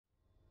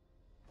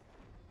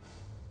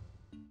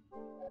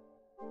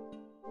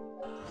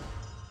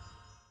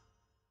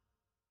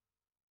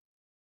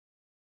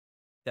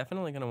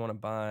Definitely gonna want to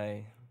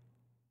buy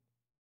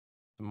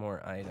some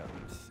more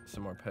items,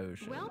 some more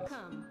potions.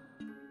 Welcome.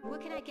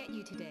 What can I get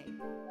you today?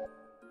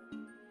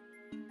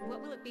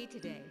 What will it be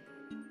today?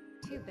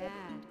 Too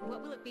bad.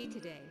 What will it be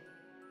today?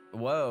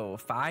 Whoa,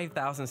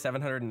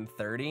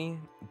 5,730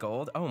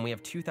 gold. Oh, and we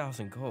have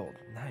 2,000 gold.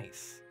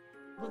 Nice.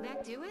 Will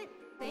that do it?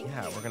 Thank you.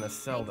 Yeah, we're gonna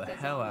sell the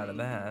hell out of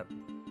that.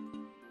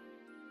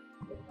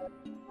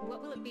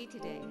 What will it be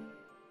today?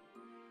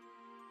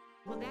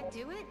 Will that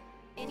do it?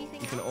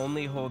 Anything You else? can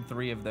only hold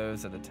 3 of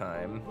those at a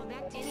time. Will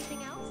that do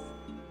anything else?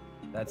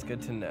 That's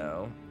good to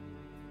know.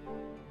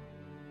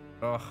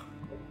 Ugh.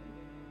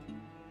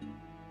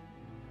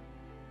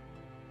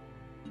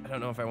 I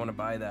don't know if I want to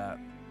buy that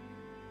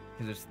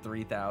because it's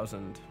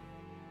 3,000.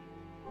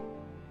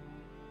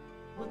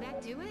 Will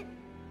that do it?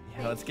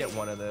 Yeah, let's get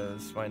one of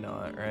those. Why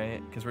not,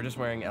 right? Because we're just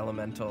wearing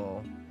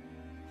elemental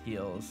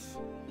heals.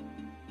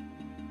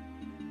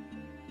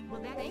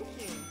 Will that? Thank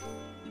you.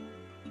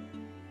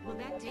 Will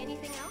that do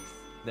anything else?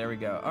 There we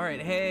go. All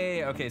right,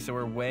 hey. Okay, so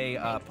we're way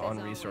up on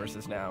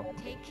resources now.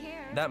 Take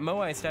care. That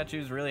Moai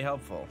statue is really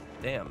helpful.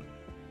 Damn.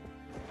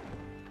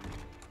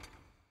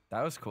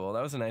 That was cool.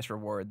 That was a nice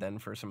reward then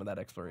for some of that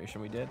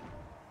exploration we did.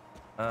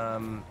 How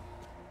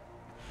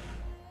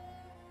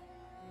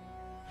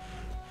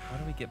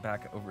do we get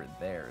back over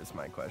there is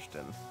my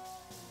question.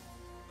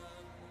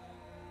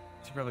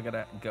 So probably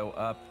gotta go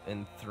up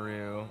and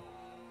through.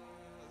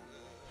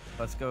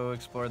 Let's go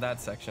explore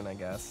that section, I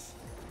guess.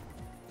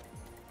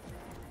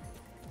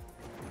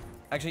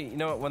 Actually, you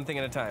know what? One thing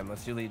at a time.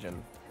 Let's do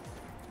Legion.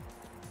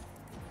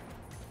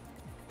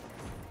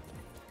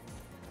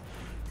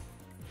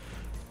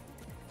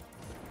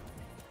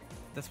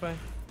 This way?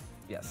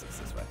 Yes, it's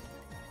this way.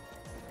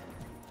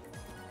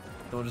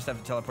 So we'll just have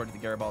to teleport to the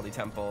Garibaldi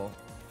Temple,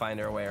 find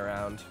our way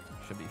around.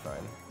 Should be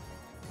fine.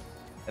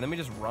 And then we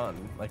just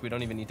run. Like, we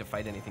don't even need to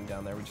fight anything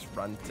down there. We just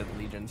run to the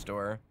Legion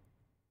store.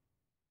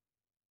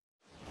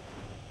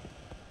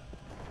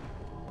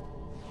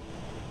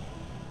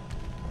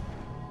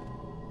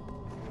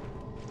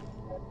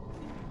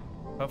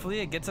 Hopefully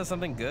it gets us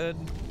something good.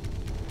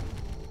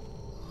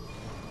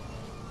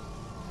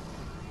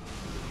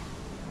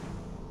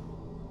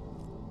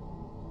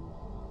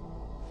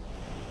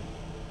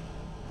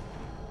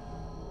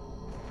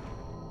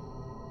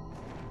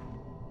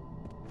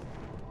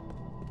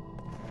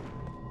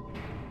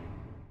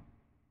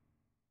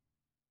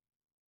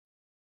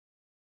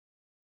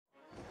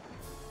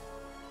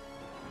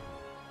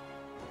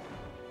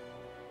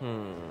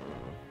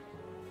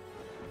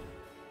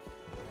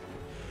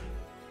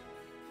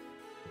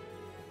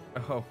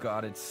 Oh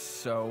god, it's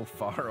so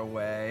far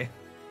away.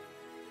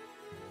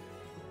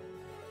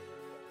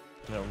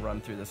 I'm gonna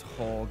run through this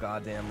whole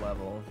goddamn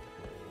level.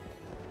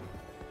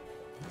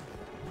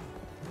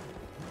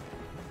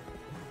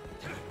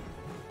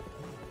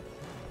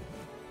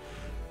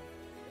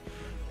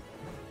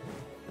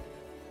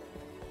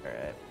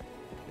 Alright.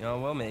 You know,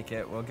 we'll make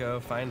it. We'll go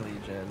find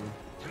Legion.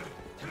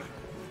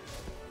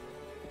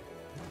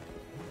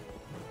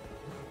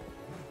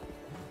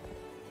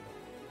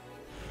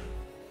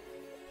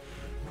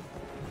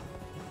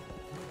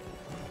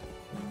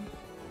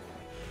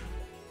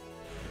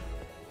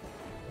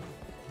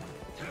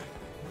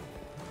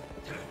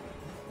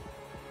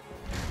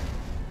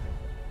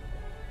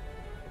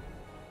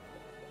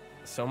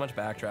 So much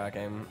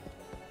backtracking,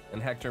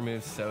 and Hector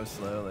moves so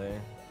slowly.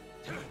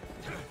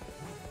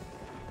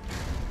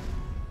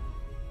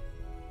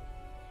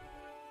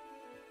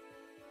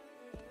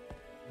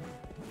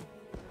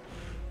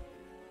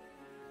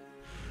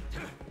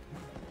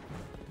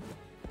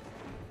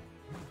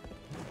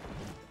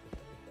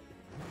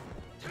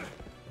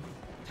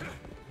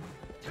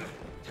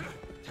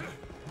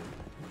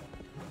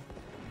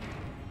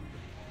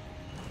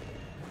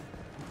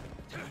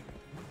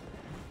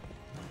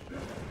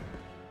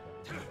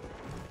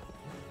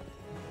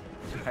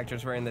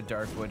 Hector's wearing the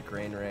Darkwood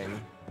Grain Ring.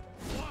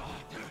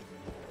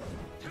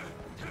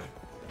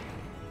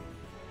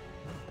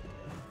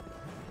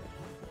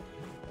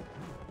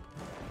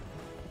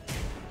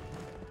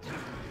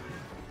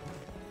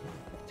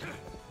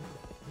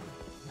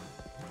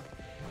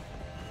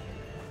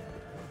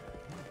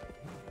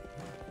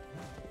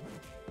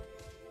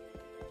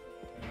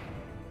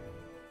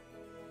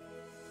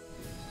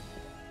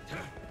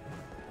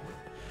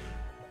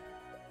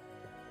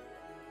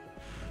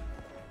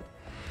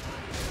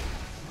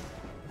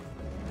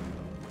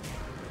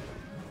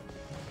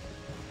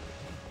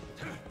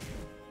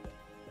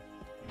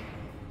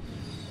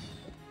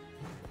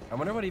 I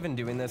wonder what even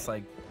doing this,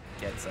 like,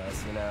 gets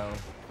us, you know?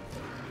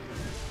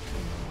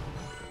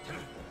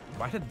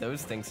 Why did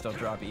those things still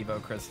drop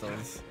Evo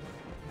crystals?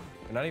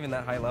 They're not even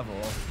that high level.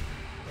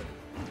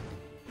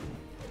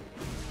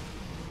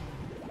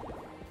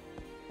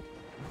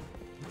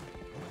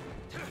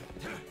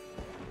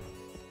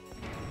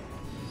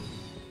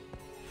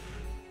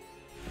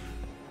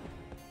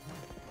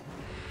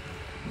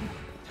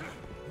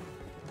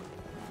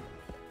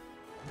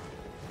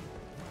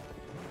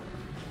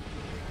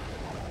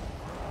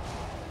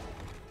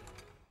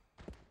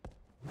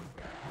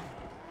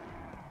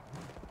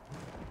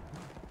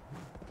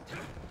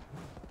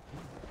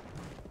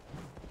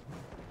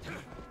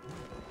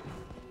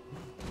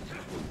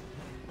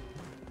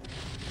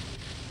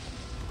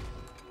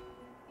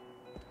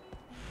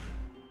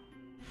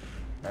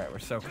 All right, we're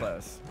so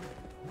close.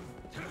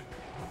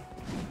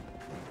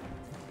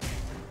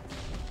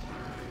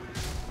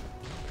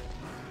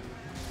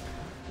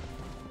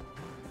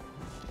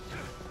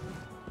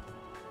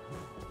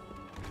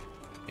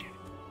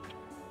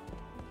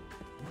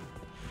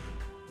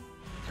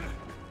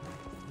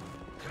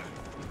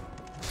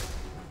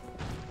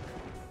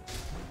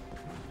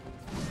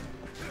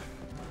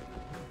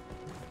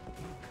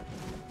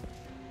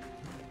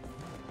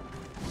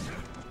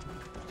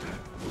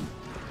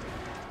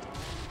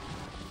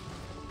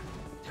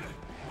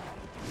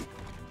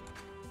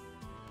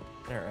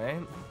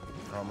 Alright,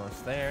 we're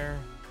almost there.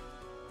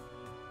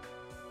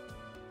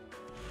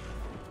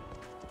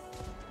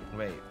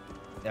 Wait.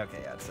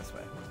 Okay, yeah, it's this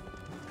way.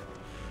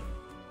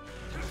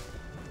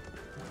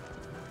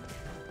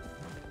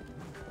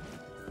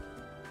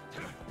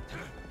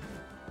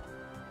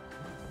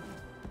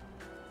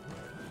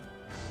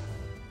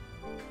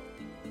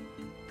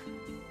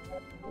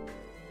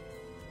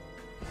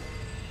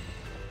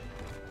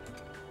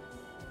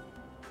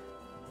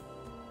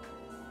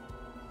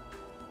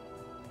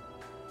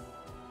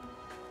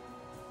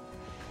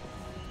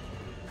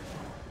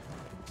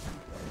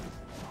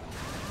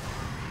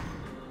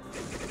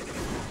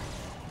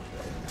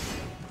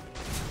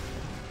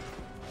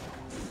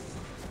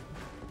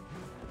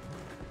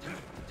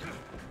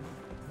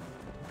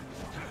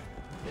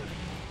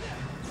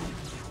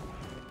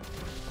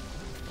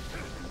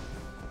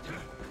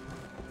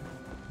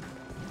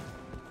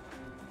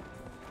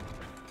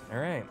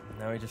 Alright,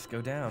 now we just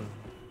go down.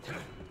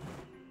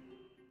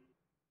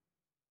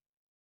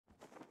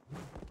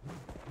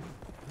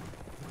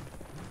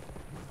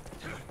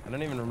 I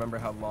don't even remember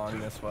how long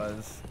this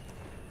was.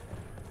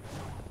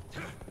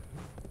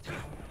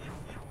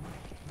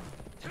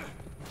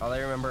 All I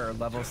remember are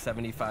level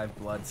 75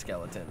 blood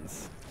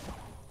skeletons.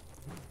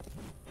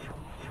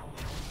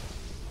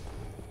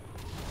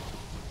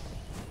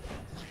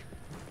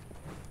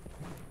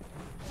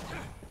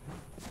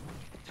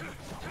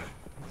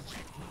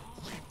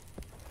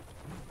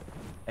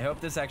 I hope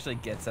this actually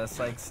gets us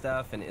like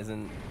stuff and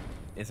isn't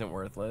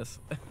worthless.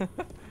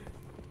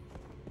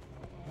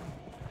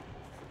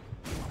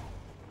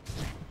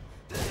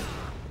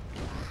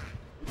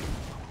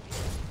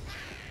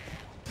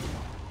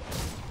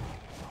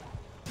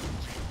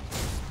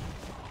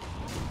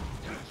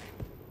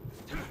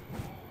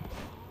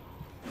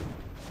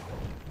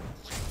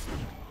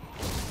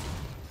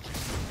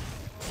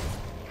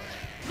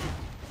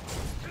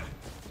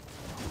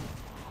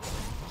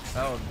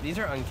 Oh, these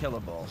are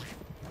unkillable.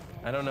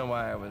 I don't know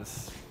why I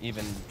was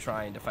even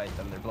trying to fight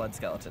them. They're blood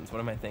skeletons. What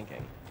am I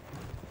thinking?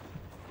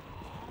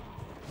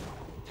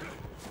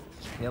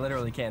 They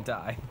literally can't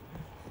die.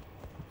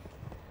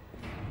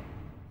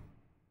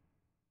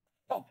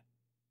 Oh.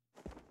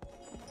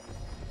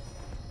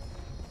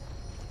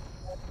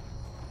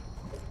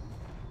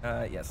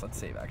 Yes, let's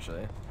save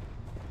actually.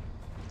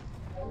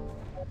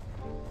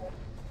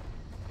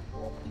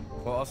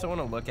 We'll also want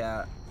to look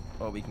at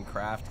what we can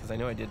craft, because I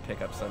know I did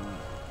pick up some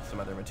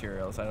other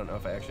materials. I don't know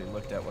if I actually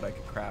looked at what I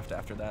could craft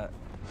after that.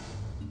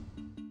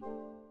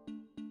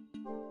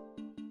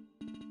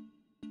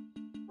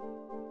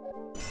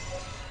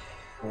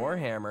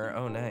 Warhammer,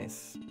 oh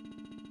nice.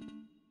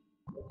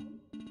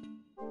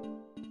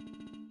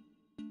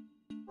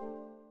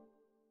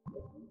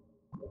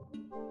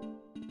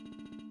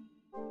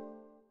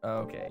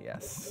 Okay,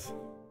 yes.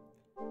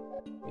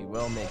 We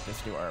will make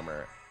this new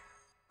armor.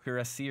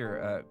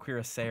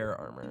 Cuirassier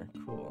armor,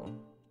 cool.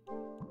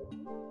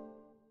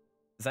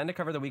 Designed to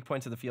cover the weak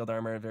points of the field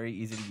armor, very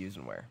easy to use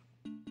and wear.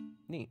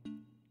 Neat.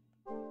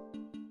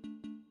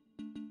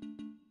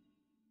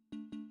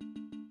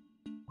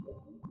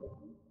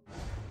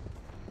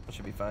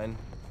 Should be fine.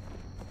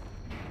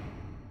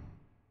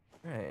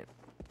 All right.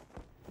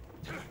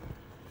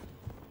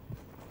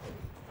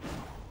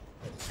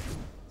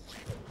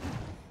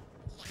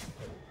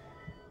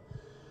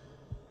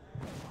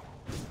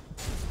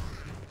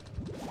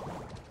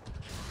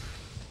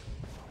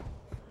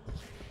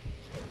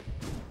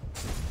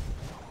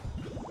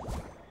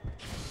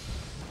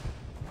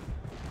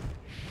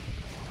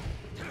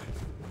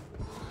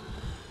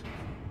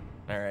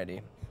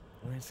 Alrighty,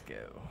 let's go.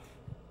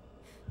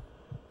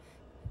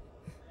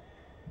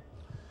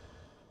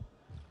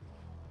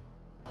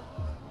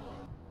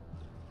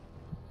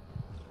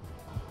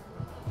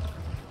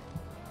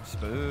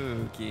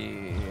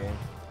 Spooky.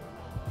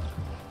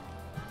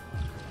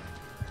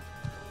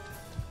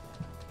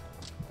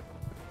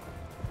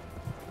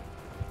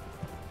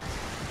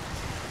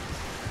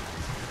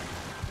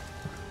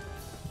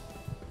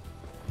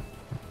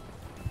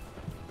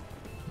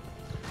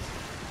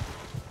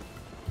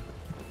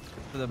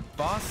 The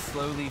boss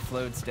slowly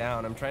floats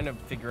down. I'm trying to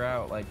figure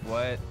out like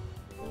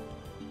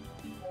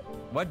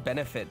what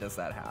benefit does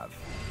that have?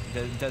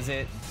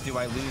 Do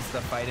I lose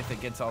the fight if it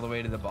gets all the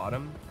way to the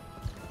bottom?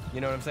 You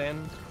know what I'm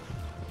saying?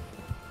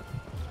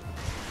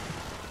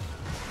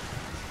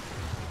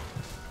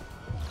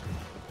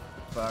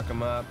 Fuck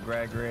him up,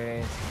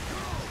 Gregory.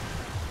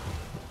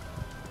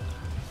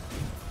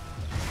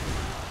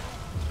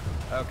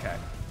 Okay.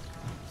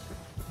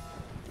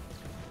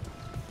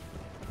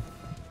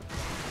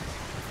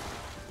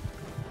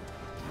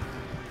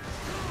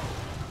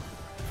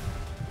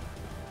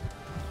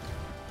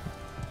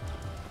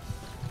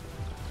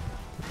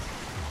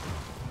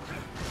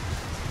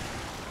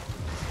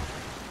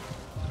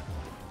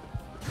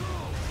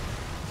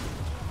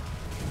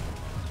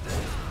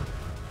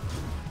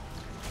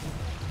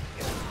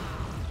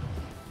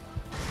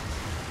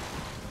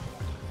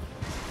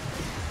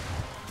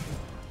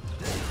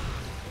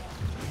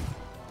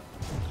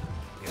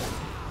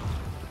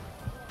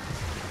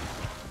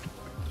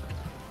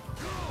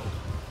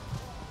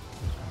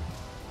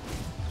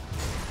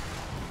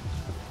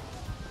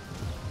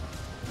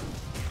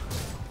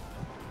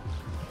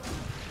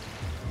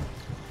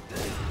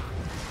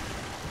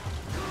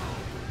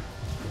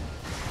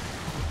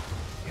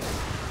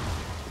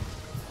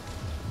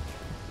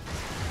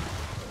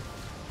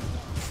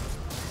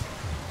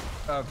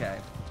 Okay,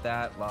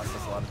 that lost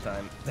us a lot of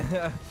time.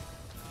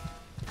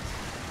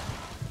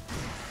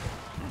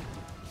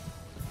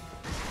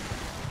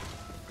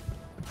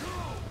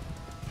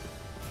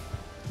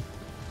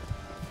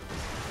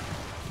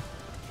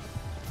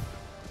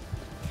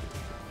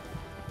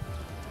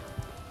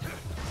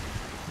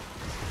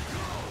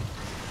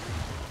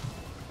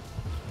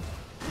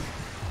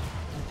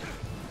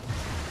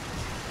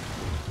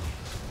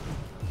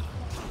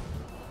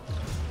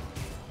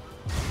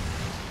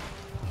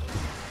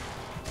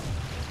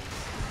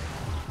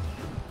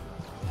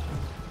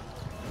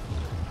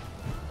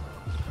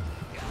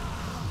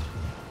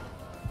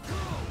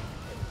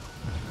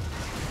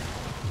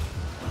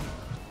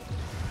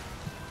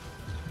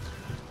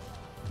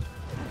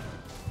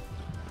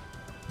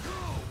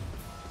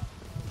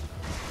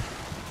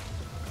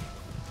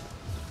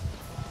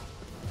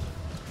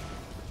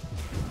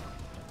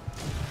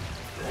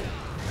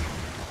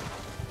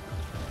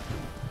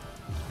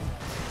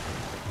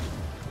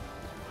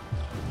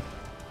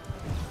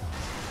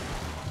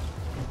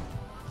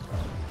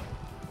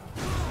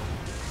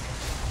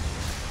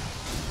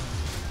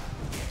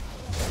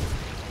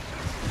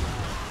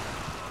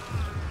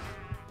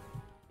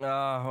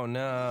 Oh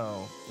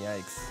no.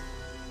 Yikes.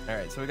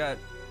 Alright, so I got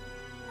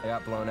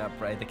blown up,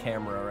 right? The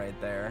camera right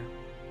there.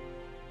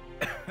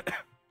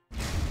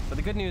 But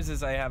the good news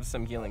is I have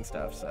some healing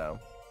stuff, so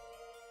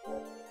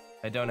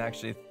I don't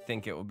actually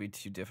think it will be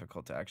too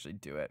difficult to actually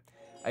do it.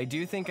 I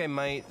do think I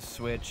might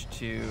switch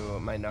to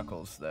my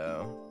knuckles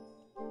though.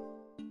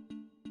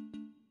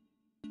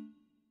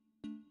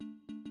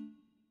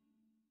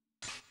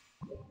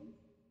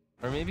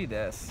 Or maybe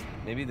this.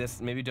 Maybe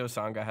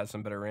Dosanga has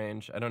some better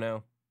range. I don't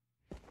know.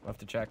 We'll have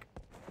to check.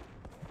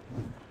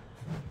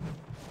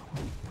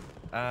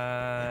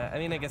 I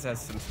mean, I guess it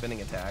has some spinning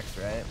attacks,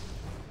 right?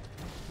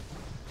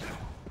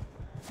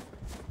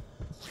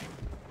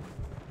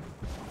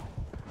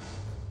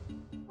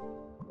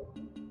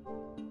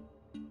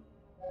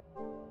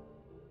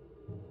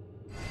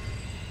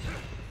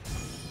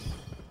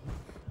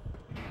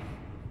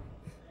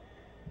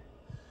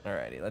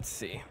 Alrighty, let's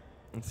see.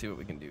 Let's see what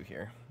we can do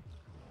here.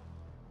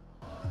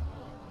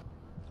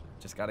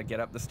 Just gotta get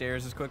up the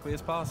stairs as quickly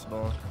as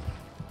possible.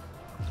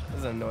 This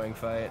is an annoying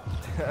fight.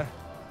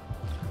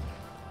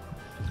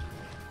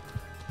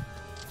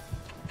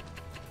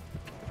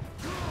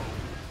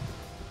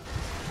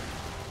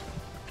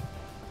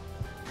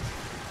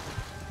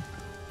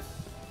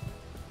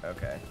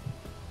 Okay.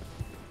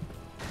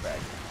 Right.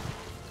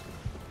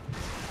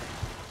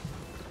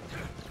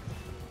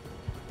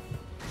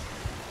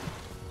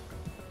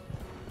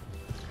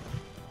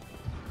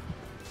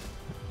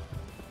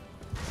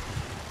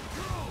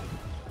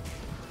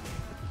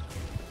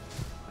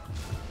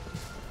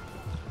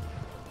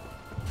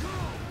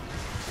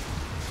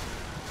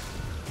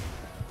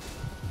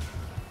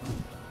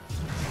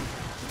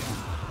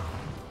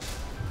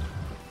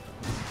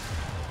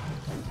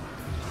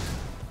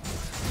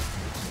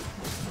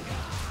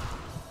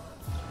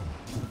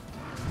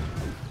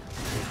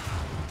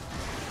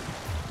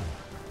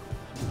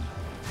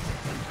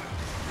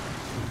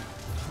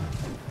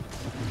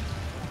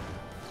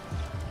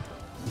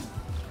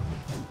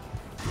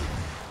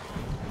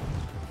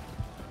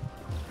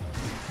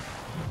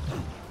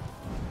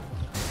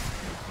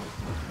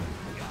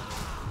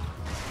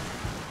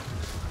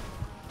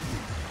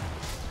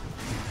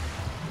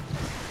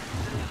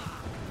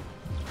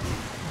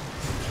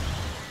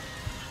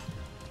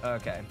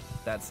 Okay,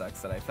 that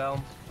sucks that I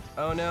fell.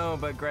 Oh no,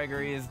 but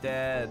Gregory is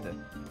dead.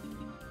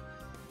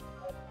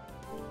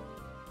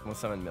 We'll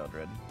summon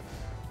Mildred.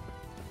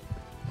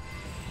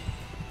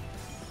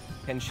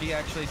 Can she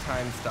actually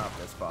time stop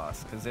this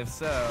boss? Because if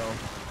so,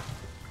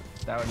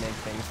 that would make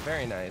things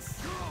very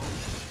nice.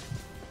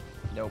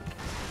 Nope.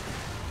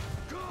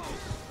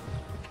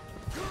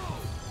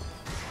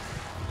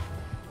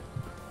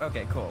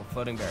 Okay, cool.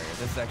 Floating barrier.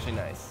 This is actually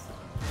nice.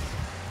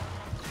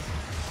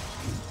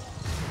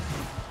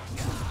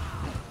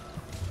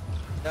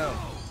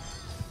 Oh.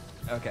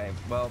 Okay,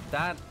 well,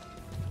 that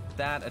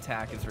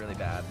attack is really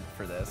bad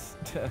for this.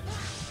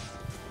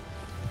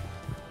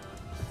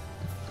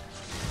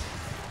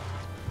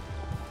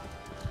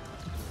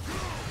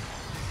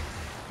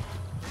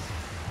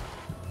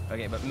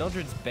 Okay, but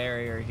Mildred's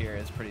barrier here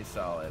is pretty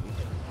solid.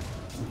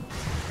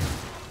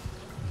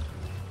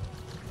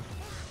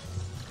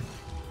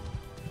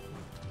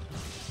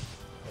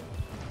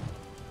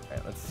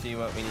 Alright, let's see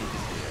what we need to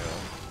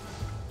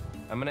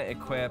do. I'm gonna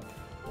equip,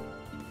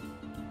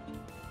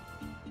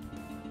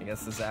 I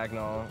guess, the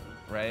Zagnol,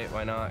 right?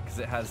 Why not? Because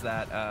it has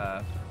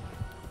that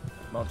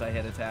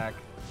multi-hit attack.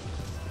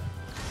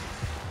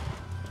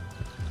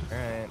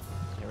 Alright,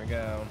 here we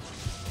go.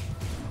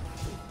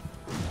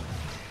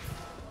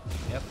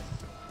 Yep.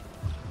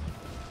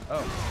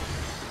 Oh.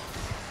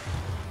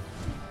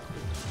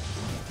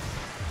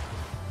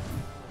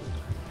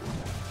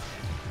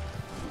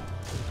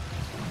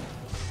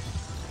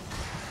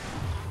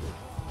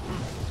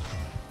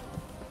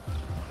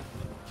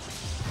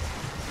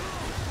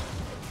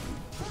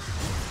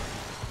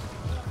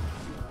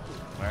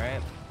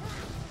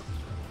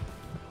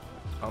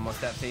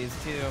 almost at phase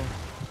 2.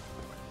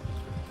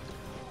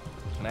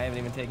 And I haven't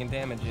even taken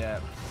damage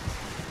yet.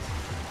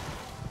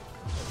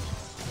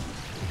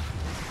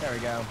 There we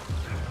go.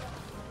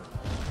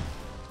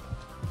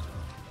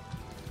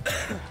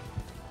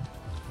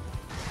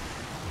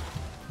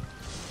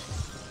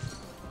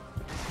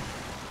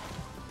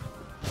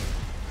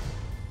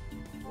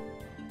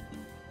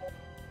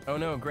 Oh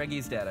no,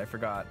 Greggy's dead, I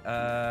forgot.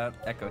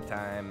 Echo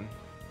time.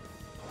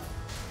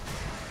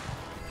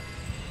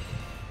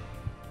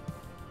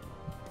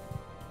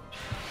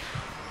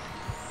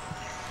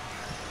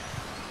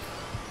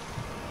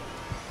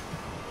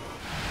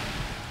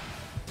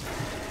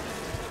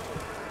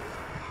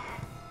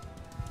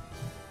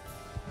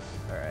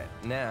 Alright,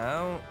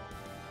 now...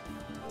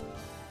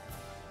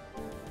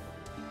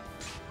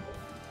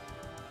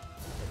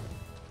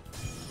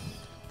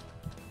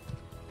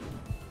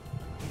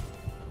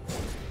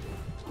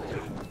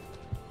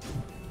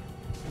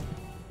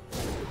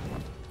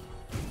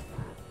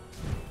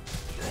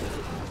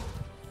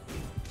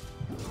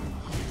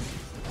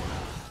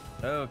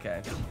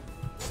 Okay.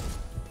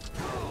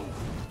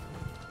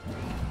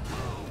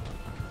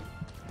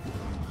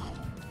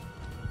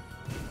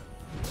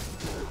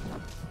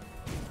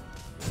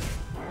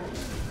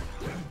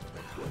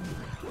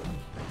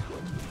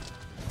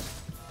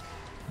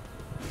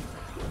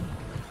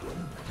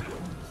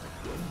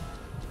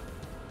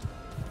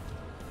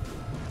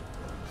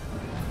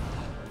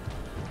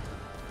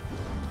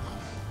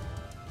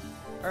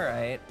 All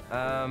right.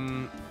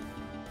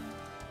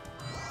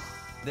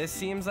 This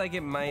seems like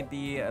it might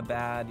be a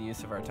bad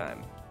use of our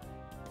time.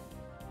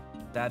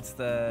 That's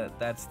the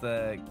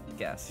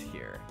guess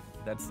here.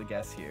 That's the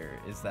guess here,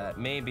 is that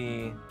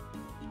maybe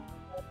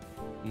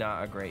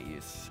not a great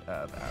use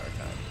of our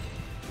time.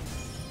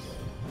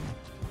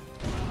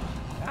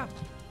 Ah.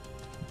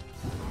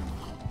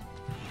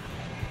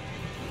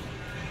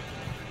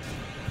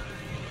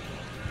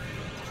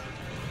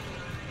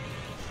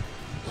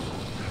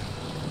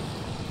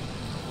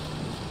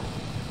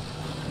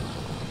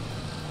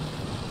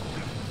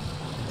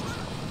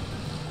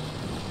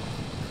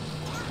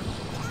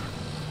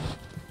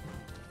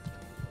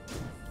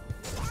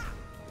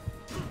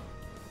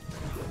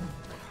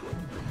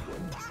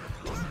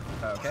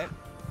 Okay.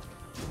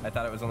 I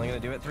thought it was only going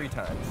to do it 3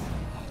 times,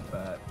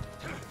 but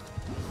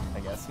I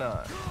guess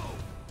not.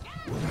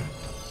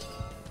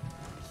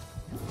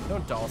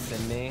 Don't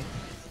Dawson me.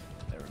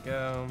 There we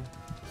go.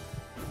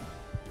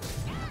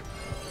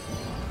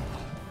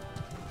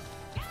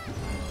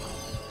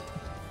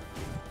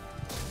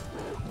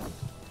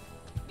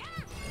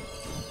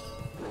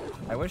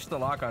 I wish the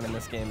lock-on in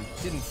this game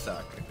didn't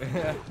suck.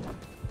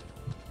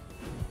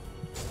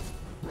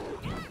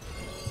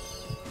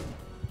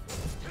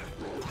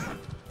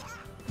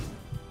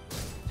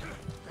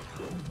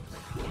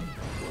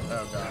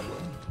 Oh god.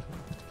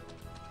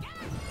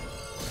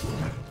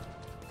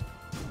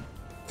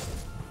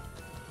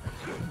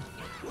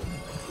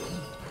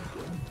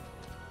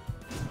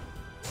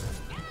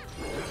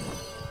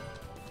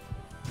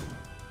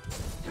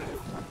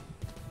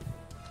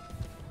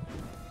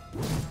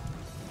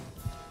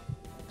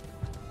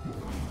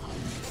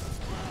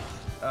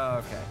 Oh,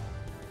 okay.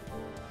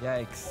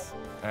 Yikes.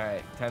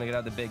 Alright, time to get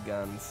out the big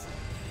guns.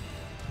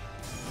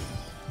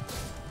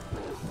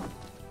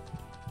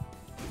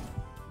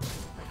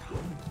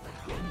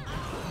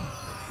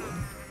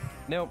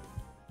 Nope.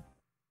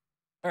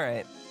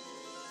 Alright.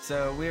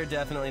 So we're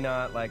definitely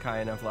not like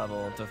high enough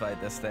level to fight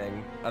this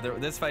thing.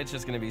 This fight's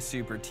just gonna be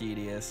super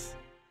tedious.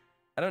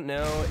 I don't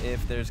know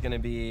if there's gonna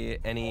be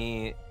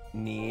any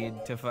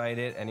need to fight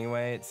it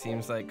anyway. It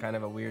seems like kind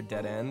of a weird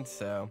dead end,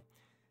 so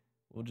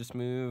we'll just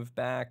move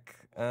back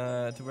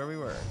to where we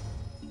were.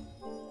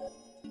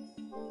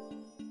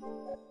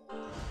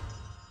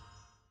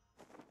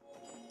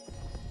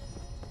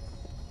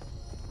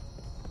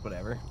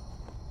 Whatever.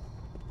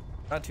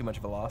 Not too much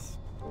of a loss.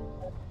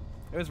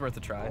 It was worth a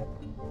try.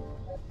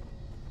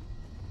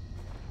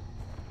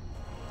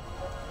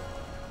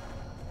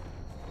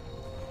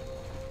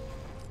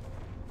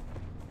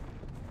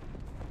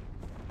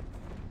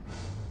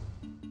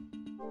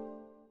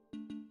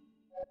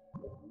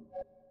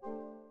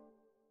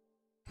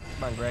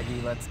 Come on,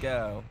 Greggy, let's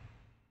go.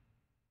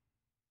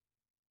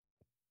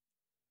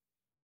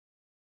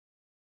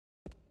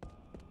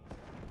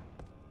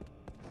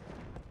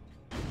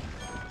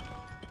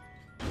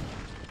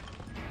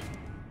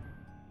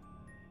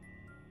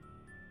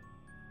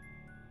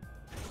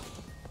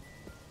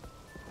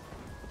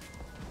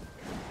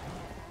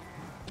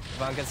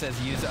 Vanka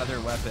says use other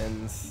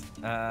weapons.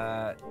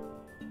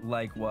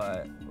 Like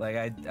what? Like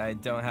I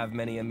don't have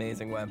many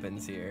amazing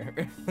weapons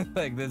here.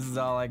 Like this is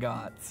all I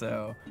got,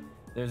 so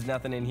there's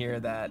nothing in here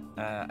that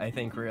I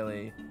think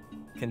really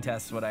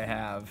contests what I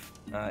have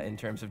in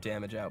terms of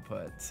damage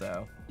output,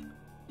 so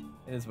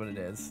it is what it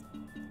is.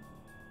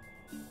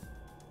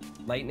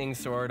 Lightning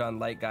sword on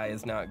light guy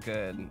is not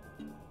good.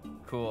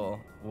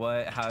 Cool.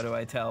 What? How do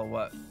I tell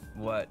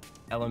what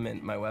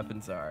element my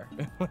weapons are?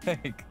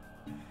 Like,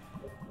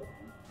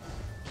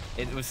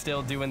 it was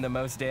still doing the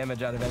most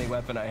damage out of any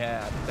weapon I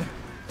had.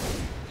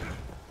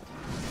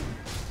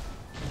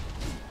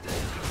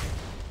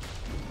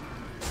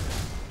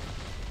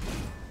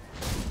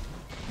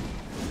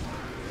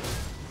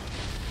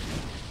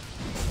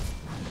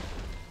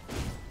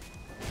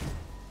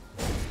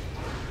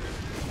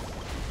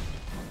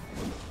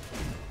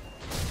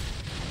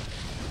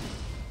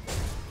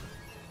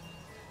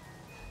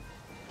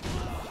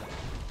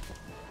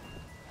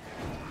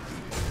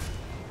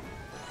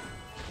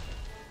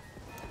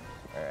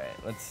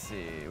 Let's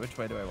see, which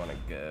way do I want to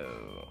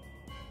go?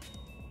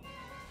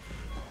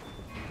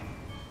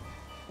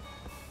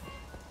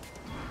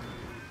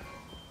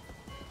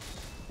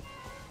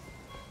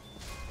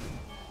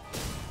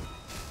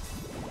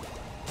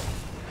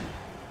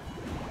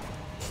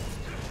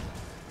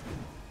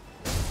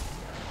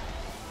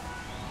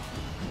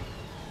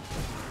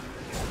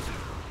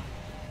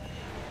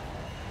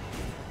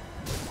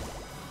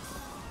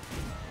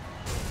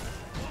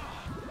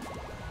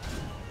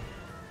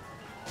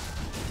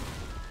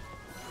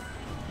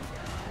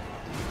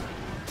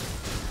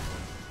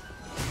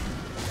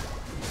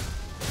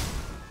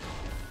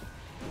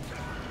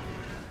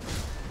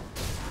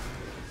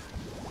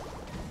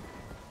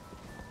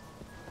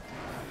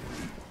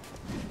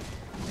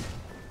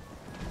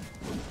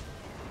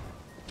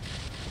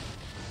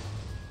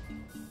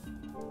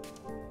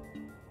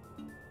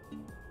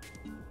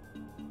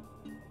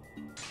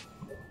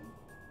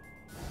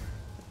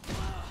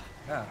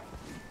 Ah.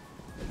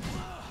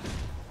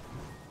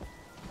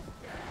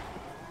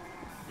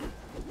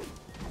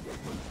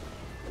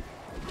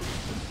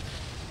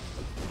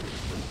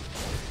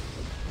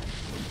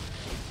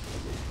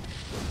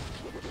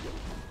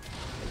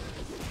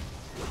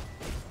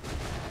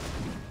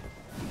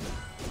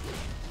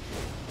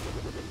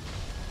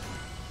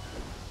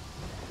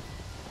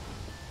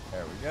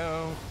 There we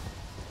go.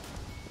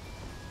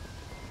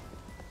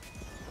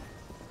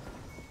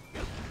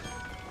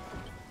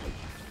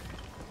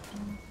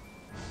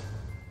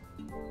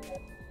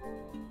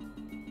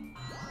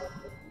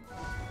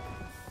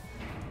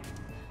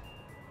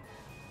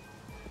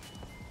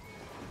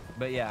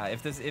 But yeah,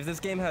 if this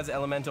game has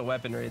elemental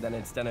weaponry, then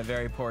it's done a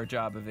very poor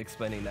job of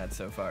explaining that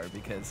so far,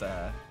 because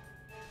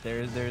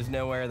there's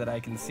nowhere that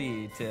I can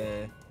see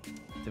to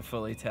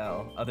fully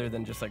tell, other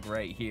than just like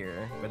right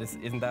here. But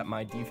isn't that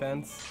my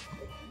defense?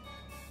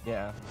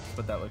 Yeah, that's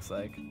what that looks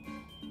like.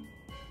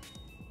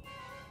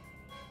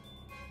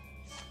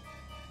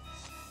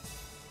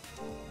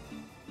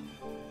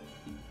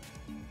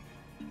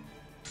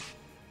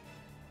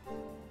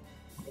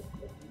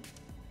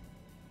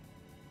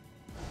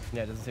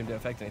 Yeah, it doesn't seem to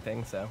affect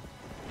anything, so.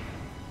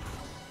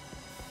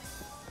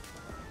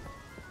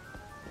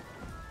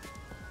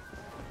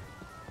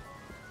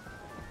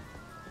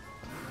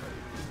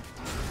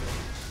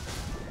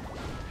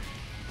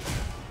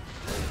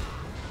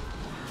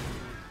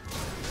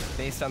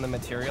 Based on the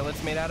material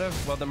it's made out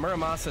of? Well, the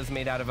Muramasa is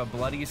made out of a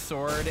bloody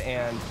sword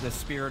and the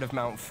spirit of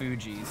Mount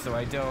Fuji, so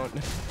I don't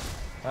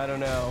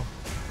know.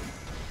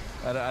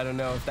 I don't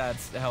know if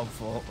that's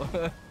helpful.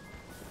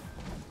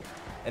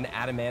 An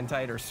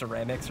adamantite or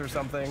ceramics or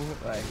something,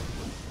 like.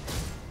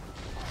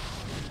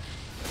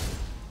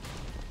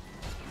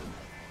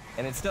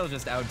 And it still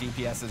just out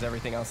DPSs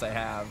everything else I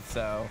have,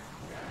 so.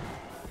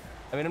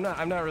 I mean,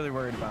 I'm not really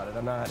worried about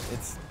it. It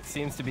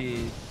seems to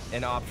be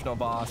an optional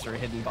boss or a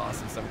hidden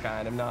boss of some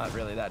kind. I'm not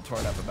really that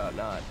torn up about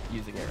not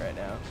using it right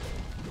now.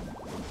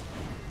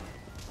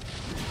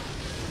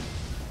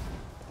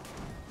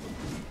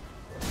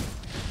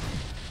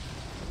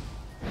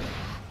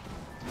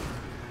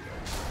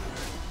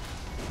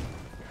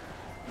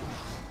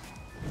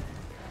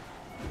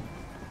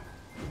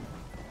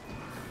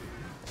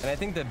 And I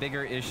think the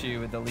bigger issue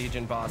with the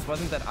Legion boss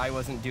wasn't that I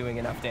wasn't doing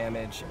enough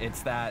damage,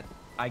 it's that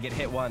I get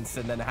hit once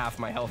and then half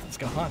my health is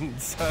gone.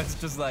 So it's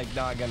just like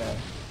not gonna,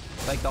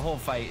 like the whole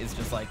fight is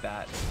just like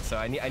that. So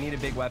I need a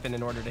big weapon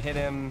in order to hit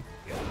him,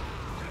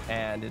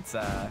 and it's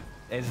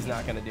just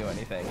not gonna do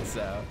anything,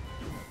 so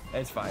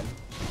it's fine.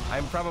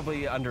 I'm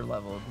probably under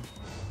leveled.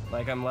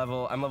 Like I'm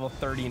level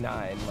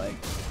 39,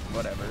 like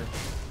whatever.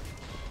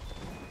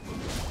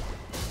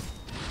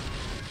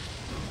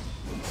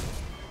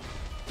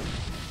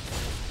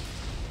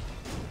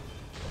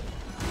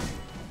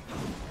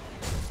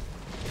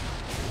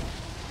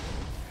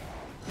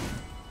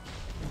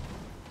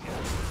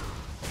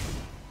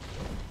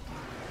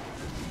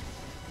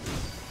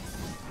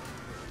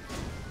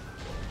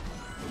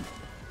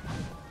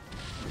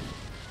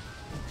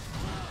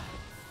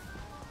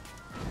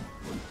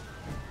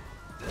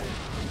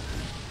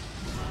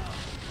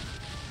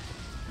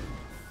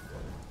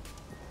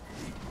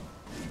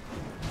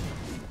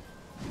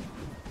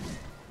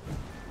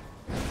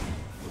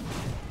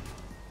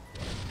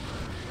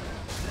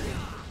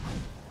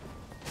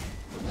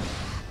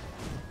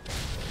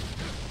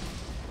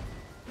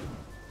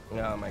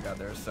 Oh my god,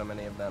 there are so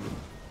many of them.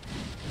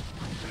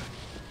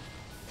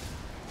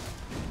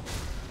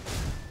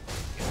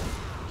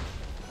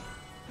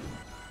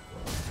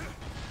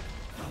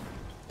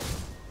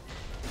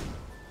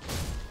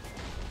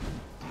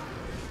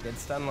 Get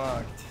stun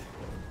locked.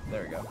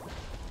 There we go.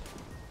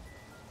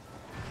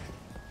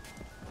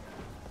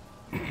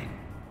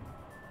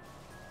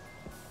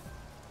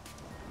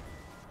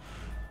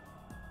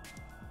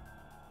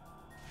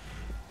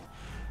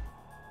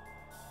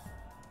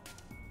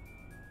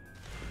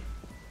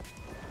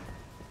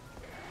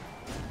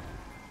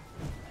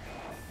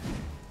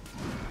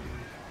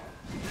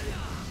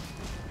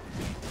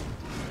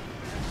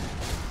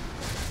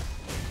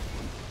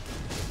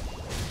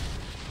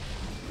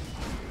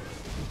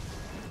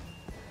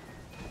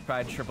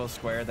 try triple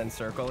square, then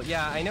circle.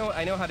 Yeah, I know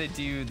how to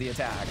do the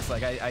attacks.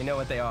 Like, I know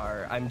what they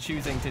are. I'm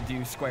choosing to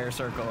do square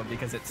circle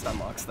because it stun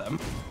locks them.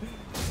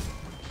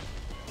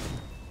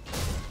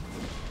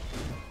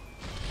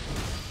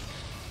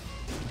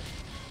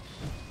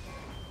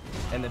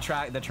 And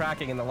the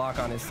tracking and the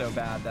lock-on is so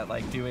bad that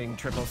like doing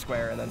triple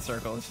square and then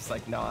circle is just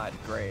like not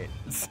great.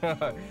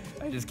 So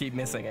I just keep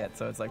missing it.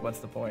 So it's like, what's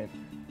the point?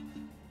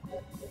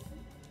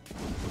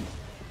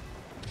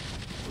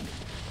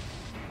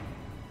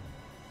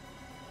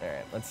 All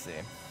right, let's see.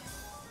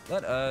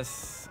 Let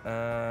us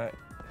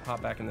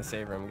hop back in the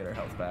save room, get our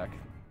health back.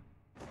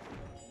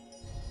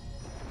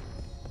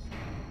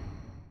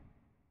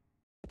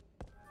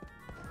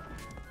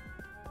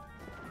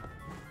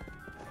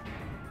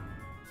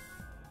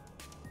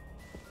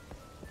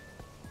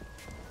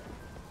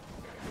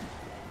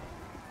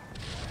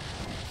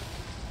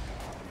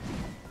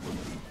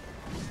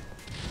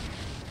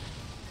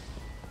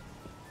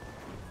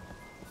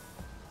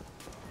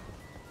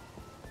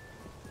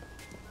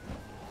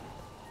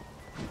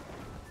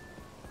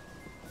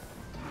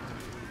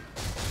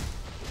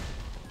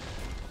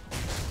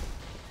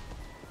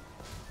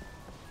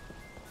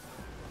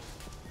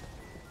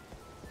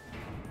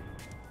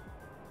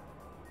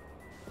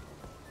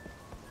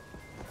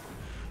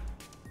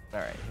 All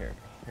right, here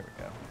we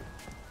go.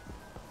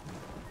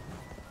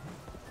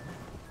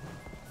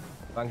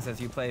 Bong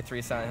says you play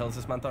 3 Silent Hills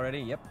this month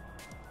already? Yep.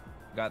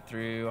 Got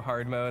through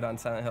hard mode on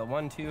Silent Hill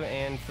 1, 2,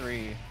 and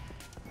 3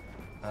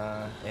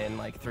 in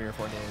like 3 or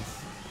 4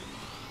 days.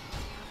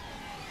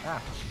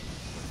 Ah.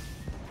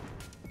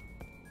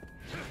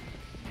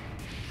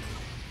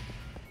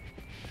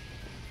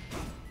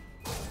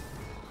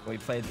 We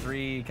played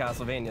 3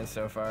 Castlevanias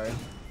so far.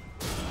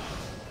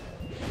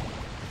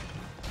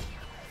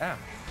 Ah.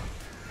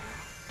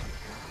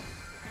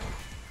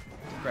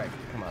 Greg,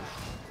 come on.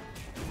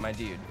 My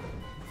dude.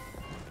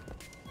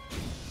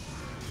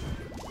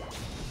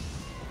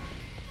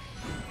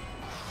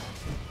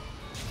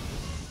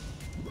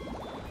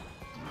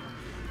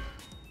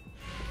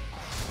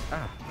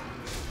 Ah.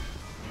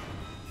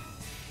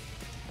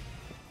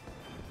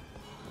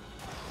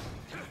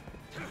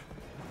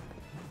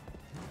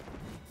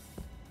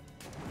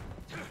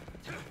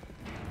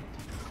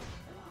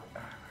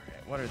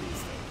 Alright, what are these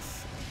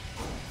things?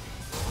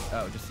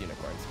 Oh, just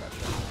unicorns,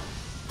 gotcha.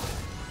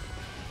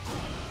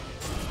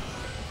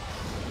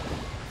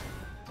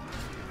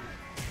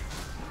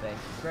 Thank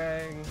you,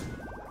 Greg.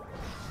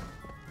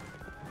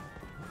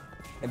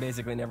 I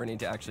basically never need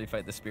to actually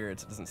fight the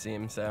spirits, it doesn't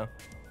seem, so.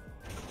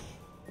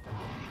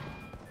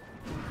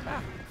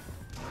 Ah.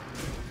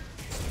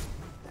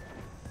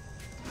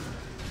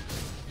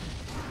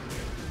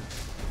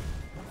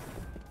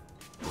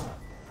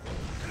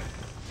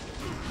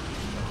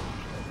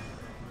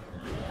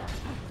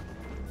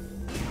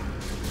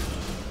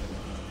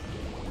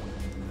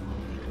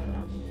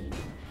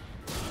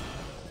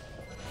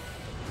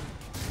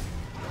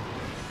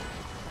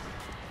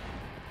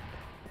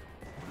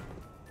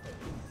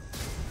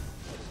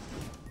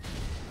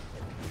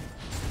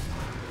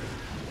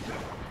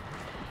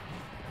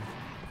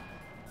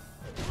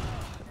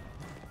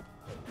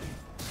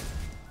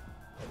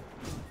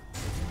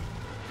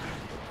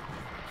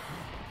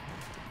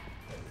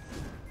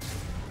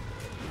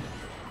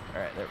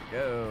 Alright, there we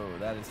go.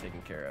 That is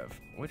taken care of.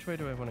 Which way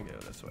do I want to go?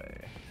 This way.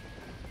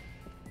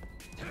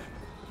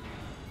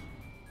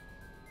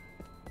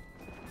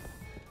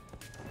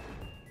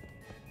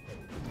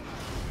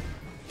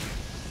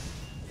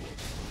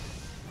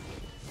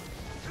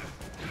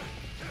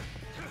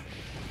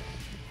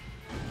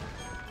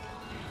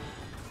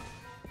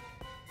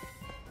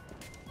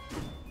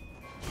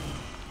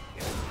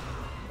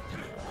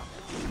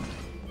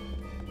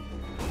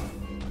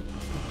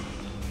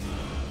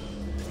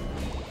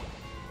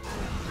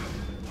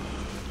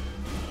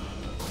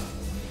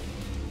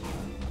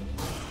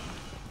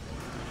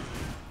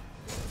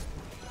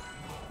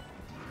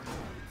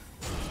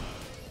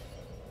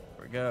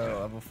 Go,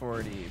 level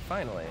 40,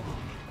 finally.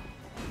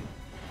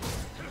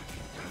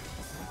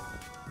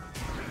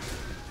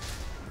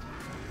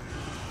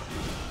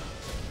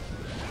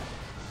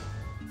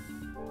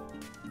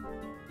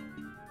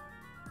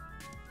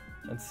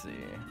 Let's see.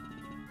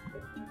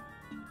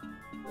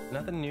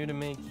 Nothing new to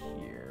make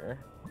here.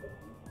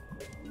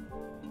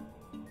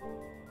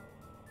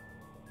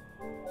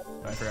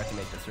 Oh, I forgot to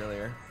make this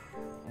earlier.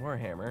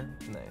 Warhammer,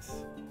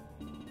 nice.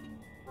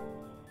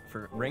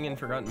 For Ring and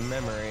Forgotten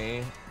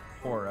Memory.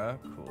 Hora,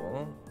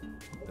 cool.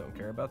 Don't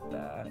care about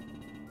that.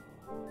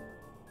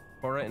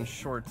 Hora and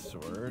Short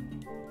Sword.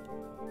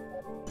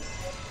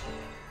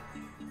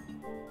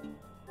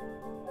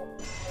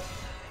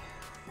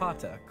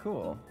 Pata,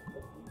 cool.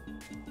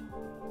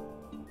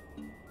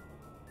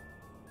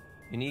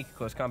 Unique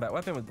close combat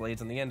weapon with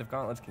blades on the end of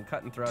gauntlets, can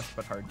cut and thrust,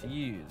 but hard to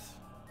use.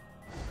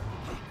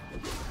 They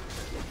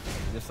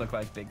just look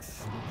like big...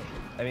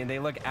 I mean, they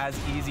look as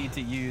easy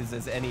to use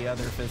as any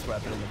other fist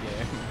weapon in the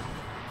game.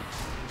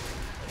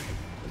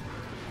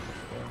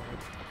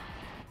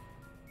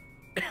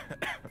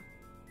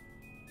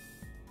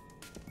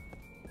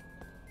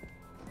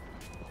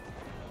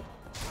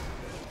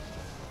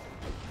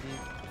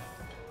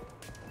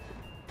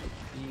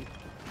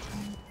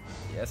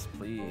 Yes,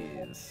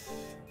 please.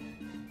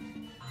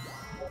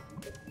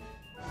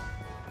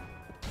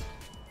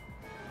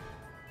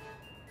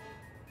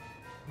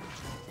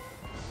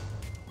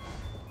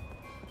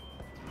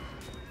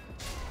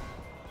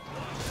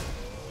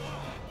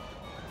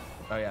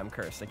 Oh yeah, I'm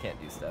cursed. I can't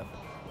do stuff.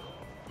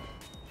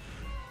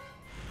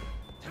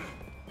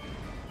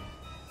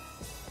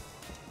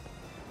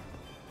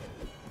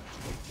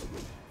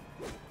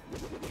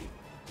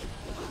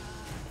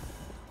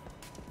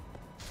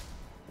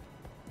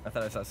 I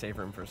thought I saw save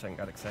room for a second,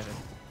 got excited.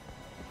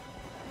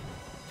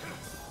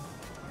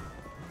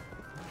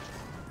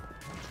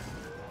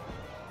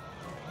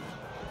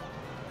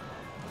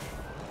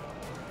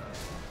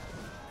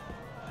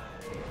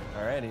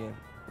 Alrighty.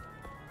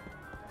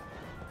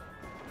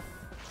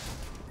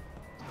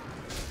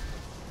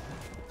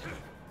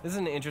 This is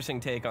an interesting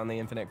take on the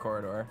infinite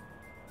corridor.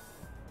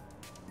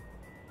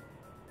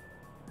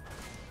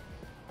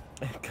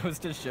 It goes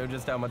to show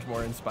just how much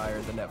more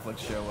inspired the Netflix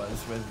show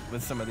was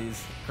with some of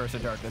these Curse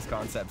of Darkness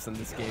concepts than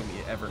this game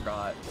ever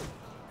got.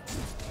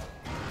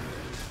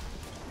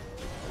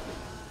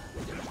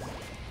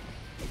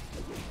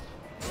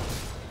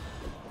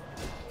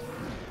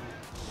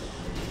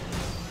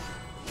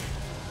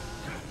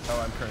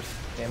 Oh, I'm cursed.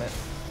 Damn it.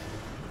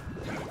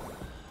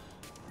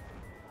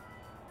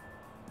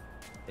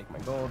 Take my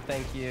gold,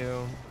 thank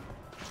you.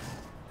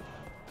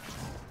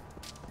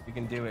 You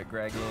can do it,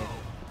 Greggy.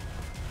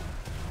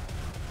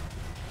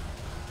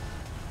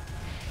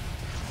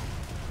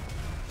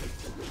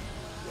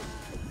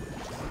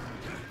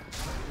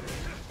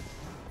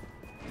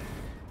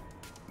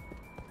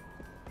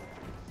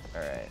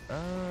 Alright,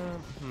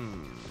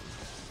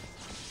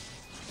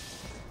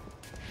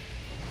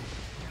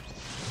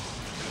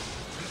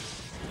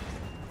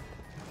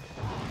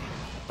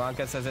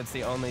 Bonka says it's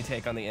the only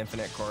take on the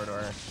infinite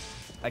corridor.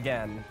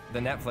 Again, the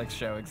Netflix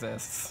show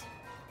exists,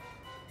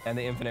 and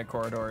the infinite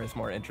corridor is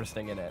more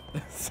interesting in it,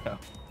 so.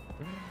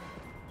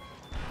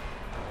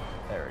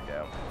 There we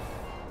go.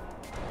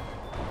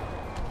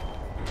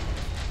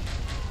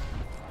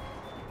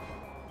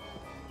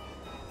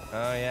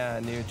 Oh yeah,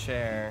 new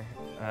chair.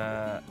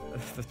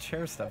 The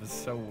chair stuff is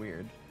so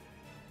weird.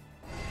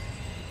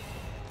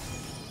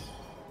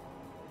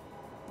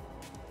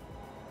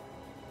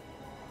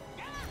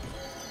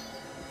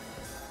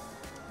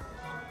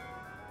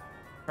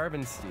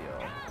 Carbon steel.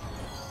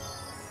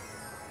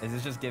 Is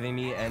this just giving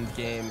me end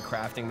game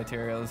crafting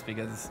materials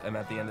because I'm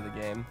at the end of the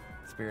game?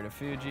 Spirit of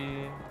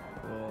Fuji.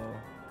 Cool.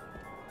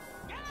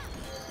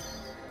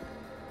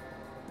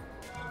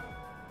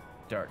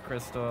 Dark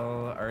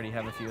crystal. I already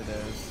have a few of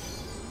those.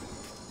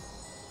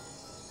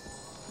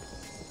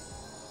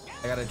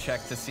 I gotta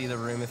check to see the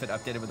room if it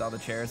updated with all the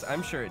chairs.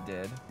 I'm sure it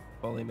did.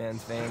 Holy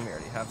Man's Vein. We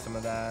already have some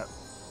of that.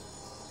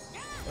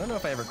 I don't know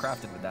if I ever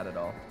crafted with that at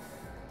all.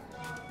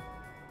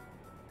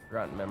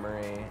 Forgotten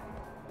memory.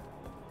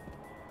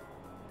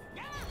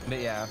 But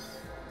yeah,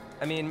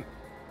 I mean,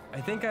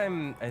 I think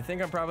I'm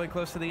probably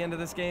close to the end of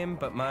this game.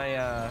 But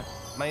my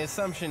my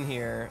assumption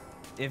here,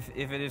 if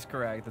it is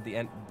correct that the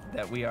end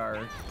that we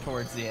are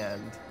towards the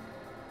end,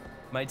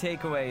 my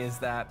takeaway is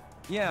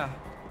that yeah,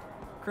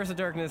 Curse of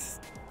Darkness,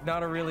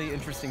 not a really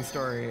interesting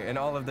story, and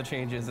all of the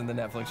changes in the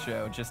Netflix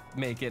show just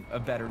make it a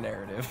better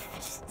narrative,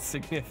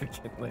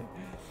 significantly.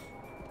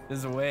 This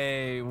is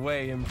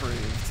way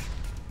improved.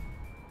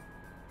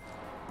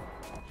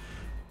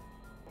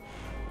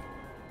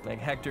 Like,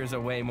 Hector's a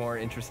way more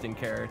interesting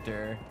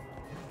character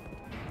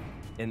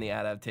in the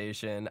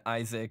adaptation.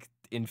 Isaac,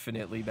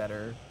 infinitely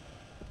better.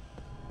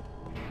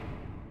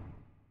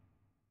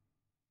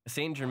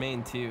 Saint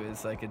Germain, too,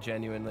 is like a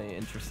genuinely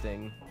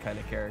interesting kind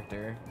of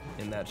character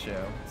in that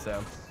show.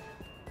 So,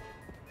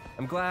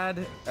 I'm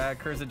glad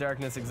Curse of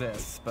Darkness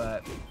exists,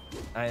 but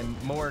I'm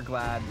more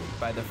glad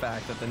by the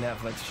fact that the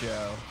Netflix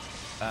show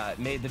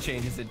made the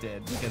changes it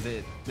did, because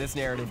this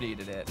narrative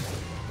needed it.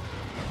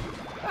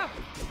 Ah.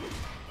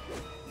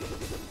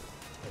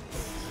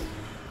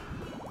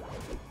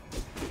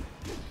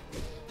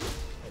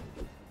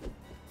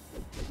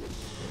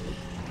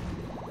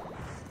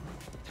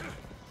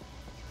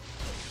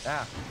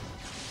 Ah.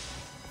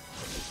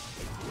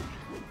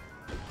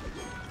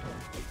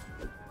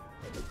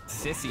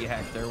 Sissy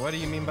Hector, what do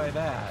you mean by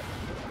that?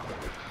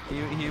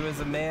 He was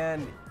a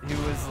man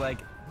who was like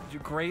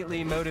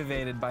greatly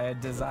motivated by a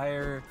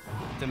desire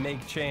to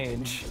make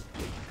change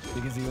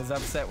because he was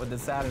upset with the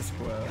status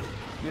quo.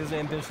 He was an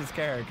ambitious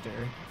character.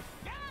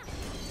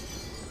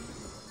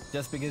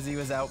 Just because he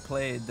was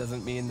outplayed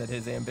doesn't mean that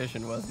his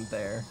ambition wasn't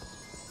there.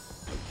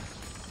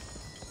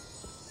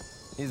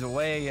 He's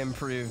way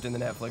improved in the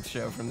Netflix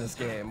show from this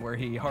game, where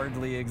he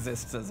hardly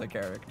exists as a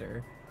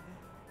character.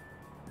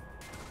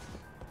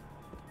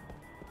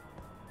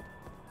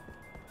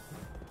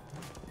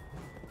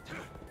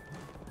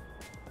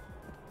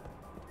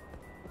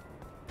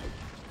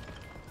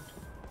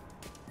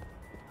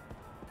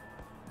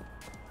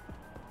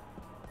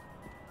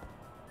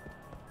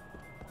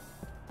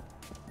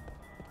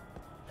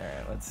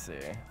 Alright, let's see.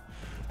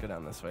 Let's go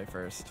down this way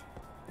first.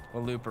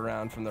 We'll loop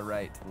around from the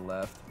right to the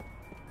left.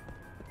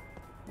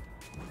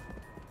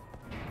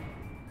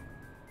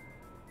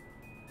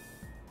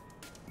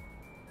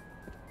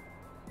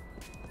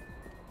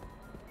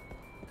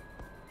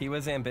 He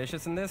was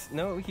ambitious in this?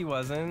 No, he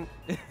wasn't.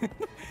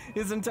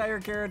 His entire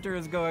character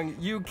is going,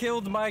 you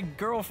killed my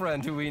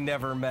girlfriend who we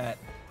never met.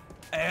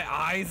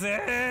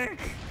 Isaac!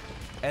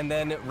 And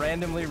then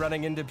randomly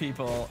running into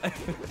people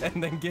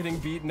and then getting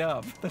beaten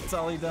up. That's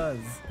all he does.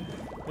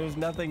 There's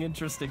nothing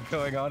interesting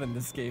going on in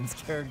this game's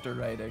character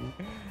writing.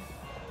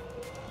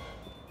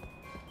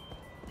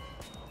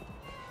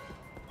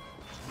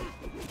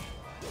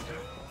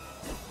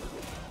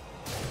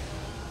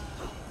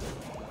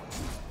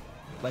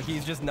 Like,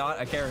 he's just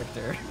not a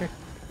character.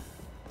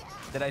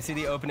 Did I see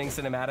the opening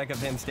cinematic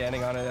of him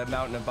standing on a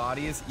mountain of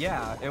bodies?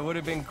 Yeah, it would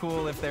have been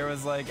cool if there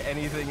was, like,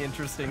 anything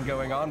interesting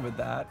going on with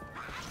that.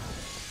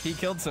 He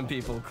killed some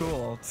people,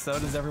 cool. So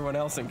does everyone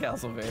else in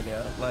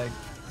Castlevania. Like,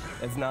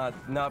 it's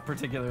not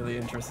particularly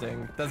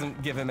interesting.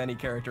 Doesn't give him any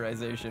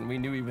characterization. We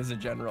knew he was a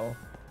general.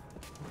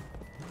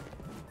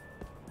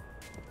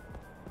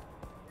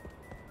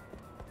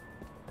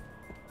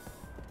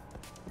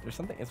 There's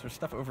something, is there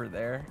stuff over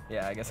there?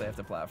 Yeah, I guess I have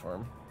to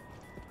platform.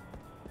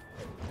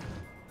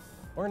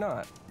 Or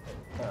not.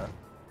 Huh.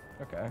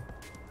 Okay.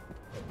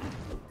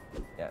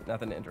 Yeah,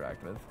 nothing to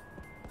interact with.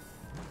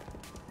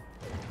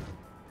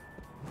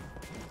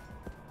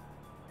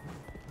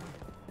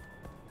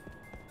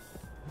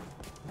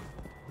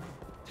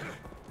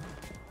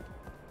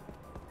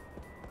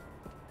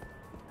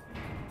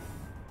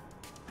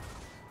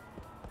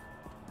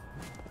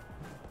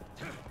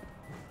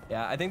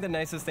 Yeah, I think the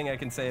nicest thing I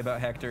can say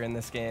about Hector in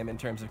this game in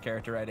terms of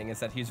character writing is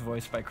that he's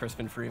voiced by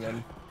Crispin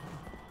Freeman.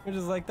 Which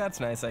is like, that's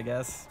nice, I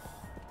guess.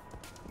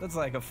 That's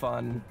like a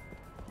fun,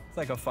 it's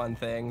like a fun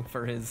thing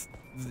for his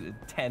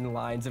 10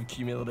 lines of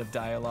cumulative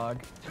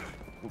dialogue.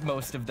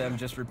 Most of them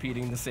just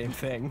repeating the same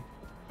thing.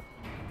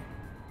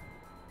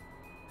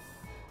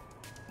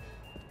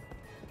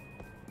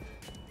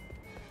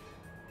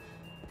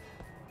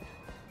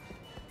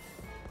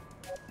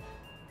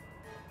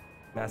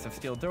 Massive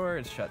steel door,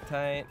 it's shut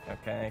tight.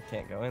 Okay,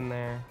 can't go in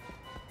there.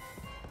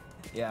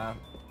 Yeah,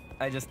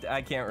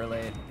 I can't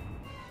relate.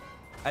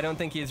 I don't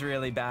think he's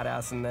really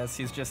badass in this.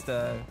 He's just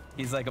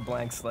he's like a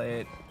blank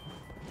slate.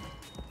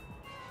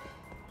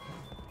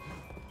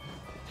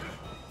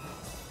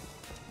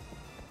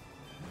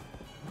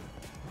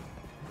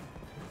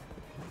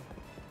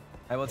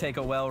 I will take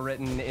a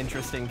well-written,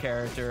 interesting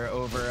character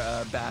over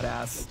a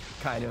badass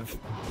kind of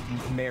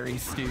Mary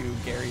Stu,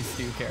 Gary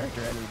Stu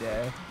character any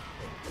day.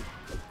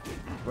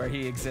 Where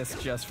he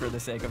exists just for the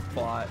sake of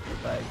plot,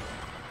 like.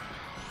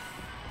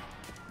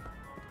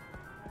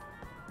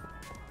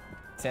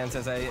 Sam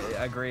says, I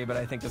agree, but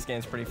I think this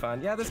game's pretty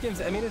fun. Yeah, this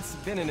game's, I mean, it's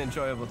been an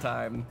enjoyable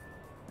time,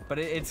 but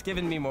it's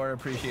given me more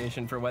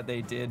appreciation for what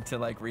they did to,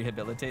 like,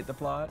 rehabilitate the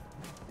plot.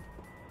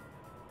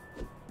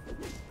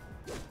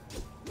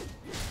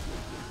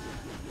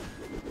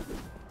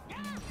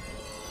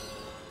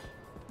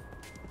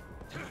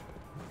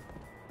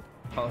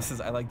 Paul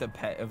says, I like the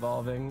pet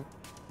evolving.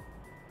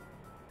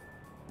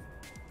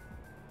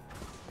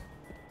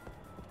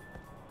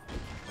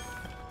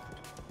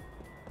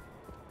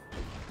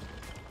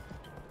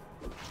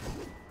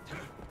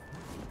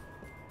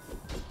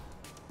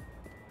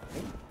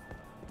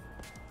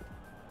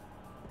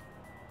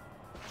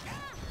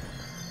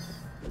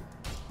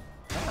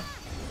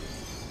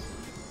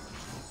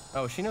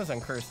 Oh, she knows I'm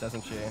cursed,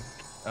 doesn't she?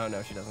 Oh,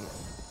 no, she doesn't.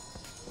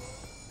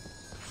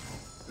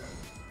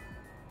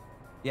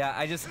 Yeah,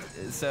 I just...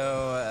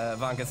 So,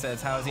 Vanka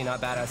says, how is he not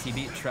badass? He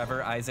beat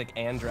Trevor, Isaac,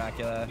 and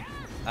Dracula.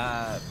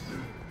 I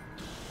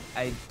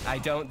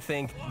don't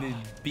think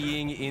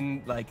being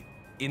in, like,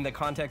 in the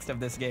context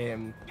of this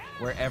game,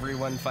 where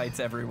everyone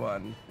fights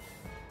everyone,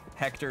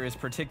 Hector is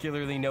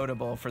particularly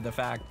notable for the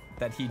fact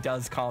that he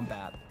does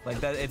combat. Like,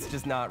 that, it's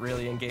just not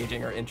really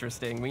engaging or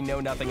interesting. We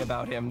know nothing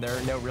about him. There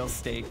are no real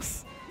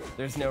stakes.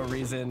 There's no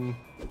reason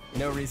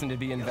to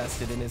be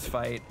invested in his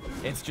fight.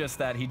 It's just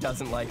that he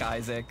doesn't like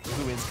Isaac,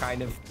 who is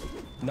kind of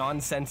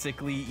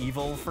nonsensically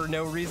evil for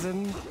no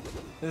reason.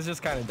 It's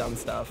just kind of dumb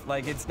stuff.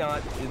 Like, it's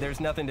not, there's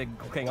nothing to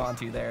cling on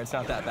to there. It's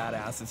not that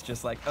badass. It's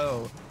just like,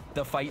 oh,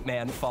 the fight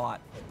man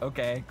fought.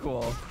 Okay,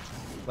 cool.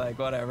 Like,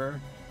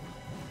 whatever.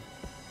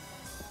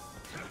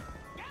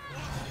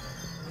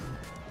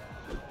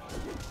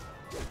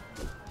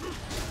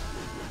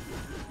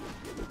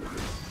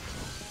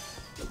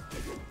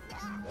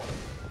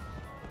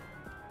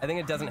 I think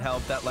it doesn't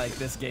help that, like,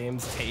 this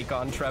game's take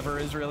on Trevor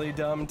is really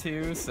dumb,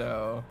 too,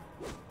 so...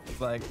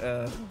 It's like,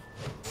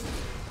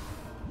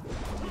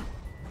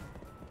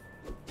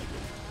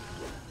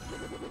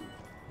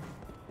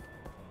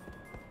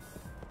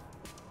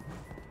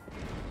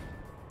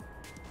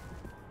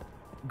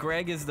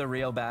 Greg is the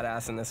real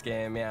badass in this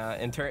game, yeah.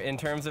 In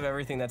terms of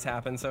everything that's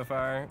happened so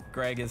far,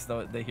 Greg is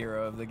the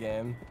hero of the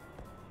game.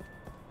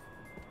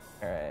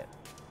 Alright.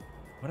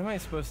 What am I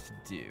supposed to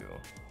do?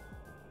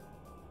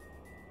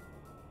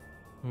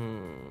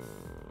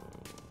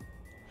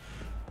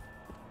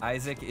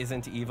 Isaac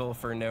isn't evil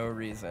for no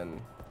reason.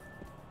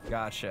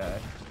 Gotcha.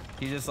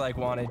 He just, like,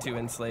 wanted to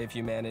enslave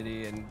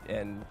humanity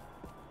and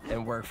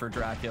work for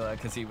Dracula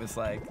because he was,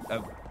 like,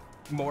 a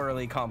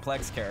morally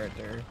complex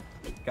character.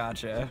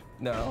 Gotcha.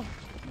 No.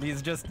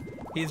 He's just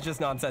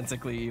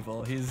nonsensically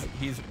evil. He's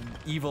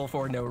evil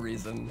for no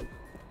reason.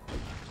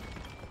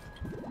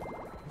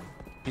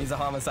 He's a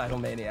homicidal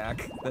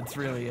maniac. That's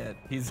really it.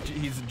 He's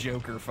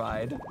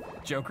Joker-fied.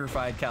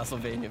 Joker-fied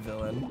Castlevania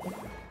villain.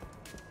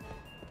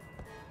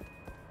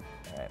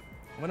 Alright.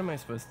 What am I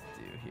supposed to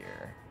do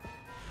here?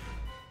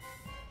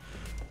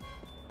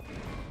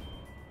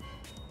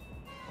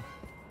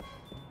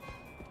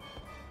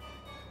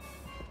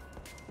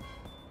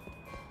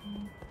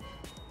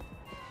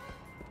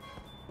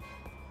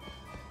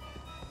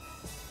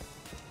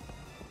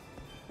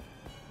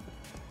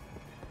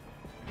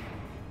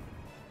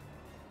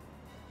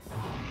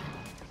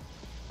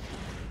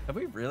 Have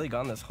we really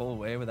gone this whole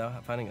way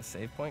without finding a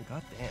save point?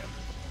 God damn.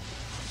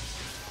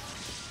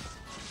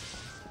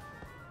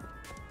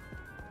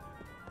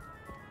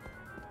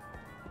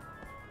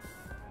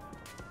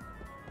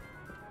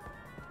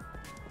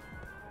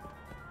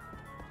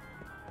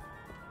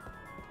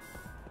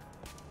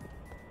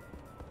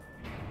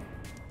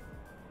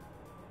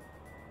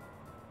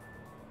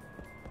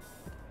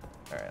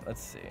 All right,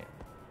 let's see.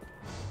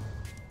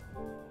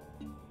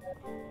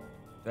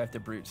 Do I have to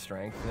brute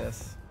strength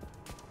this?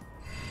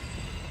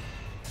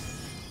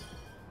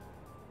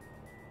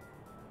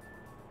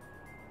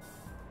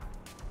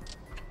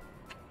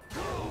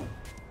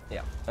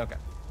 Yeah, okay.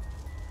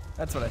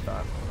 That's what I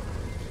thought.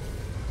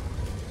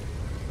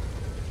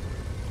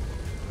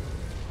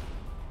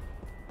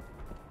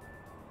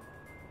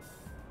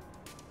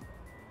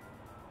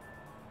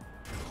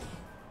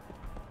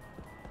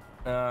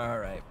 All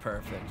right,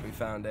 perfect. We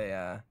found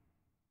a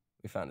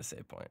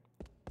save point.